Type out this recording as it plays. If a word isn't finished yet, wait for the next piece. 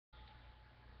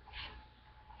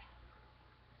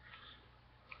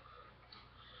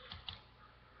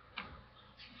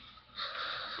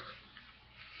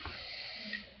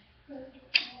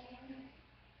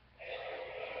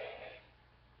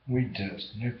We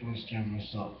test Nicholas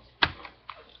Messana.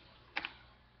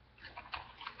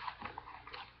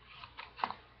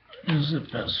 Is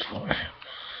it best for you?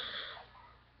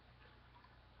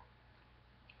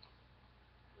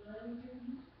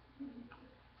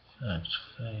 Fact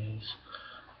phase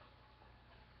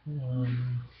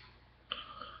 1.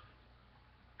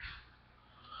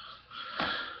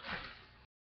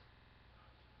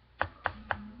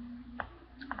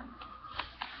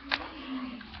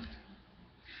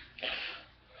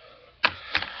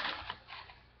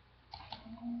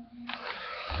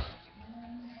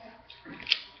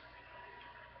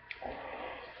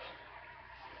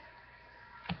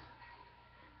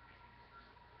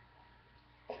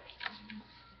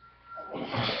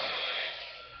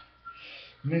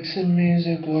 Mixing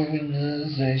music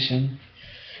organization.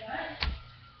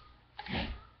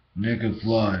 Nigga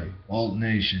fly, alt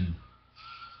nation.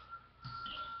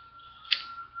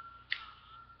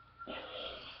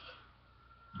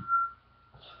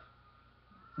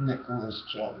 Nicholas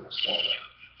John Messana.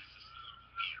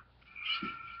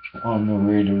 On the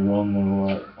Riddle, on the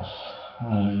what?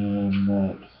 I am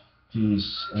that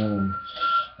piece of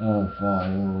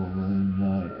file, and I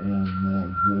am that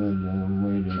good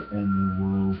waiter in the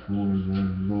world for the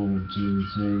Lord to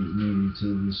take me to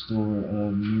the store of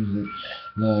music,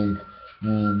 life,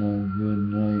 and a good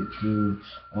night through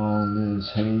all this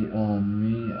hate on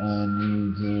me. I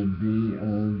need to be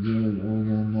a good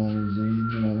organizing,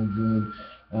 a good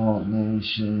alt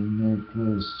nation,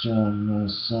 Nicholas John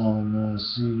Messana,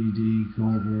 CD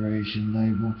Corporation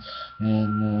label,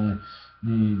 and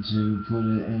need to put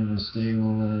it in a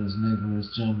stable as Nicholas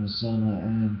John Messana,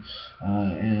 and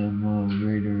I am a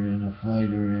raider and a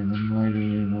fighter and a miter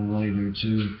and a lighter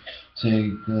to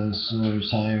take the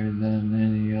source higher than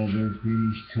any other he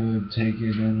could take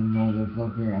it, and a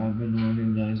motherfucker. I've been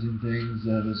organizing things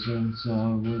ever since I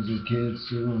was a kid,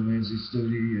 still Amazing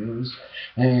Studios.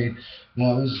 Hey,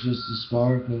 that was just the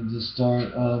spark of the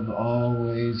start of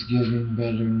always getting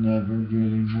better, never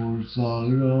getting more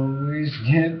solid, always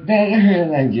get better,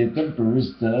 and I get the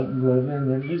burst of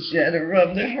living in the shadow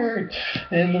of the hurt,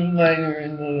 and the miner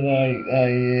in the light.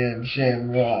 I am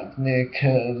Shamrock,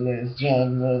 Nicholas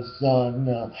John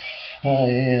Messana. I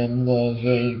am the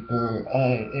vapor,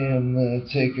 I am the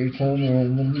taker, toner,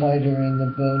 and the miter, and the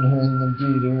boner, and the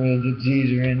beater, and the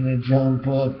teeter, and the jump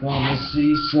up on the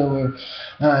seesaw.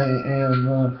 I am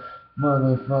a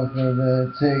motherfucker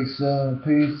that takes a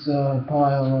piece of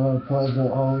pile of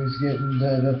puzzle, always getting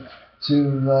better to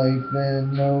life,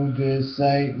 and no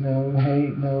disight, no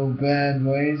hate, no bad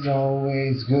ways,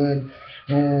 always good,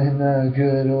 and a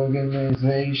good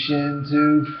organization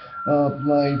to up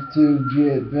life to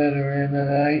get better in a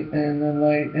night and a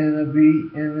light and a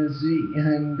beat and a Z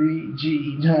and B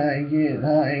G. I get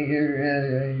higher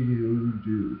as you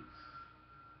do.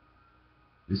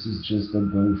 This is just a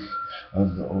booth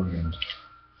of the organ.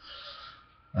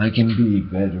 I can be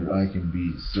better, I can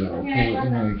be so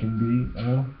important, I can be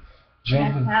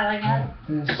jumping like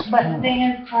this. But the thing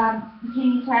is, can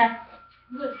you try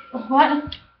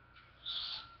what?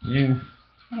 Yeah.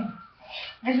 Okay.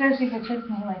 I just gotta see if it fits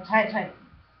me like tight. I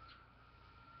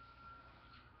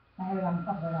had it on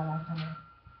upload on last time.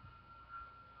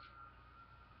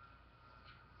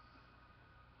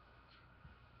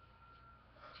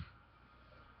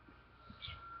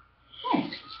 Hey, you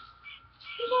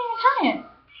can't even tie it.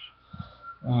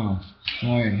 Oh,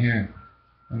 sorry, here.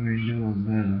 Let me do it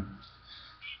better.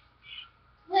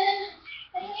 What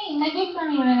do you mean? My dick's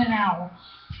not even in it now.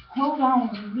 Hold on,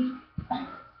 baby.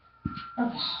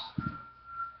 Okay.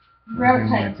 Grab it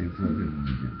tight.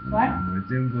 What?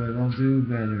 With him, but I'll do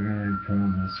better, I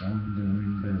promise. I'm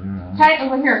doing better. Tie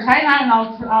over here. Tie a knot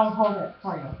and I'll hold it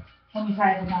for you. When you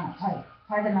tie the knot tight.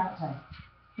 Tie the knot tight.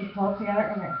 Just pull it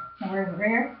together. Okay. Now where is it? Right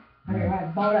here? Okay, go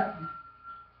ahead. Bow it up.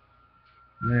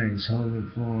 Legs, hold it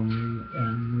for me,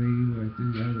 and we work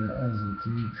together as a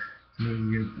team to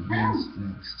get the best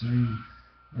extreme.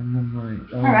 And the mic.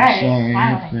 Oh, right, sorry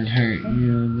if it hurt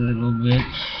you a little bit,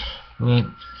 but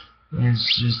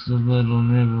it's just a little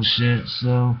nibble shit,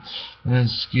 so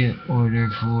let's get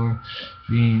ordered for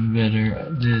being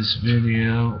better. This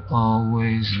video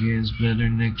always gets better.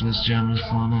 Nicholas John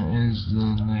Messana is the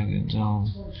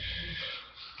negatone.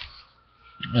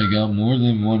 I got more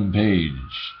than one page.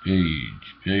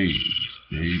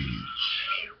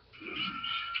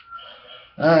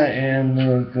 I am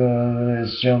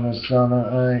Nicholas John Messana.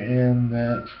 I am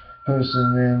that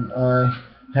person, and I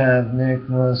have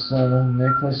Nicholas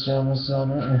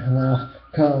Messana, and a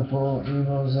couple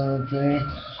emails I think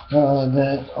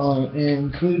that are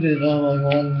included on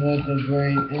my one with the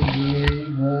great injury,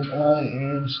 but I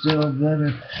am still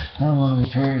better. I'm a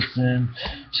person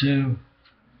to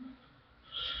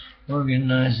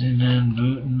organizing and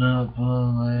booting up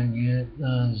while I get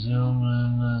the Zoom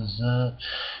and the Zap.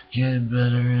 Get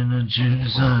better in the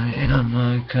juice. I am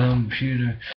a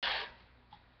computer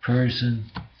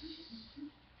person.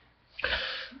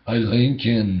 I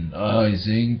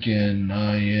think, and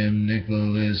I am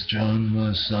Nicholas John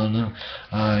Messana.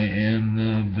 I am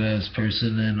the best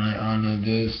person, and I honor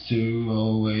this too.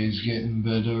 Always getting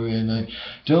better, and I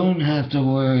don't have to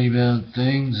worry about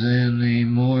things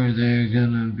anymore. They're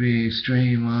gonna be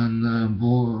extreme on the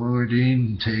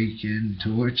boarding, taking,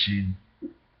 torching.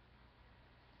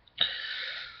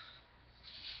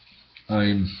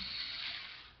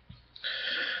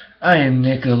 I am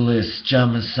Nicholas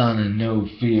Jamasana, no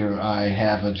fear, I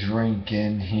have a drink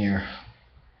in here.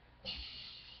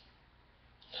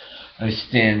 I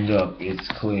stand up, it's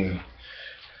clear.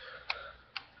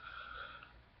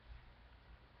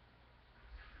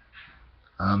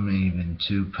 I'm even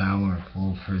too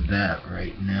powerful for that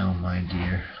right now, my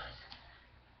dear.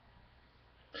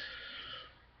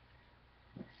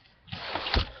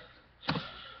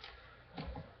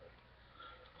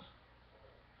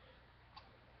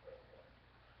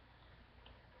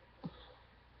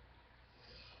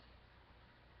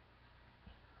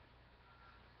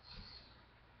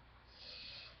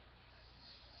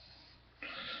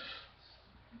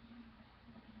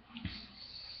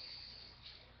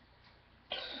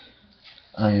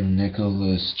 I am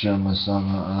Nicholas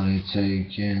Jamasana, I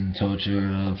take and torture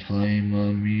a flame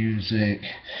of music,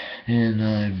 and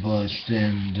I bust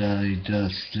and I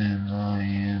dust, and I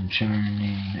am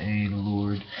churning a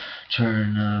lord,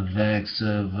 churn of X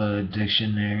of a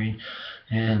dictionary,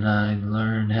 and I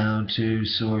learn how to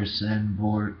source and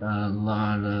board a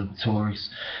lot of torques,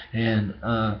 and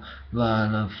a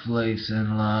lot of flakes,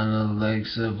 and a lot of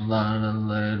lakes of lot of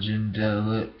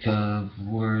legendelic of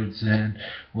words, and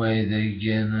way they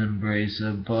get embrace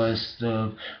a bust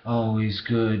of always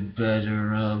good,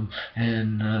 better of,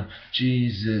 and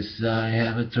Jesus, I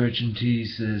have a torch and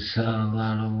thesis, a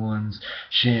lot of ones,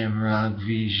 shamrock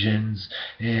visions,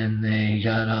 and they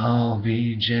gotta all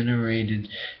be generated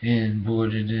and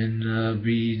boarded and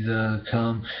be the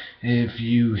come. If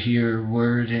you hear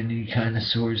word, any kind of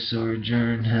source or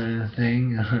journ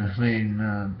thing,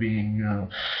 being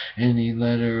any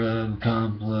letter of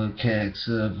complex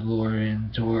of lore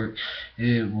and torque,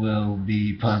 it will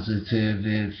be positive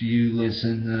if you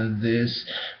listen to this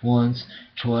once,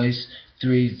 twice,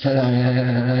 3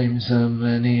 times, a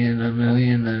many and a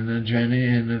million and a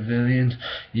trillion and a billion.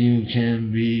 You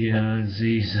can be a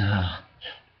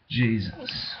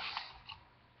Jesus.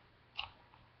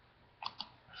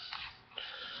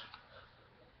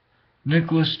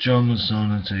 Nicholas John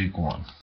Messana, take 1.